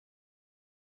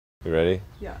You ready?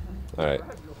 Yeah. All right.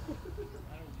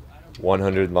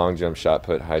 100 long jump, shot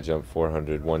put, high jump,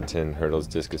 400, 110 hurdles,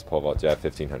 discus, pole vault, jab,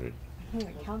 1500. I didn't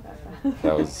even count that fast.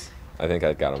 That was, I think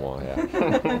I got them all,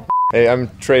 yeah. Hey, I'm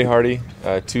Trey Hardee,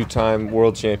 two-time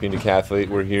world champion decathlete.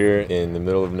 We're here in the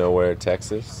middle of nowhere,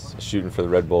 Texas, shooting for the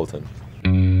Red Bulletin.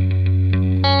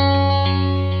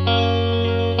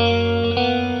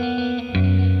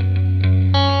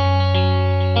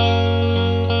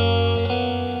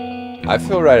 I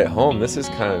feel right at home. This is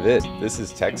kind of it. This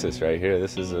is Texas right here.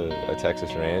 This is a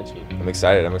Texas ranch. I'm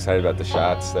excited. I'm excited about the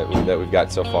shots that we've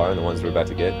got so far and the ones we're about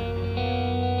to get.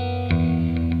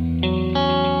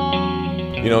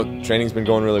 You know, training's been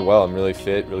going really well. I'm really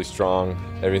fit, really strong.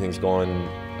 Everything's going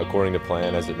according to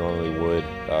plan as it normally would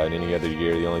in any other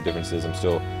year. The only difference is I'm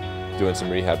still doing some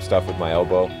rehab stuff with my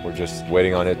elbow. We're just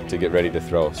waiting on it to get ready to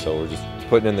throw. So we're just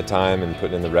putting in the time and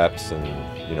putting in the reps, and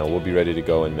you know, we'll be ready to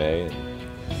go in May. And,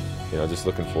 you know, just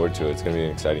looking forward to it. It's going to be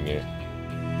an exciting year.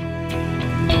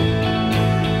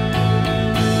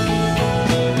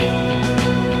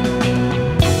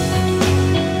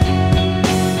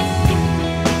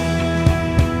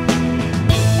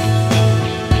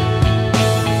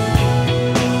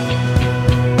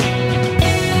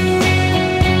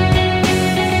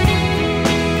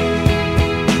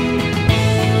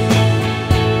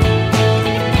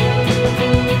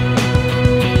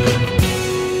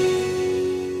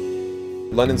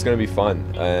 London's going to be fun,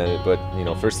 but you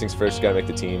know, first things first, you got to make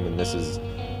the team, and this is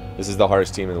the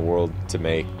hardest team in the world to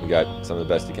make. We got some of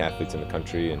the best decathletes in the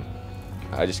country, and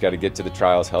I just got to get to the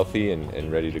trials healthy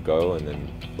and ready to go, and then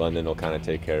London will kind of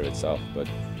take care of itself. But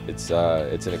it's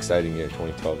an exciting year.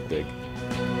 2012 is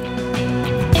big.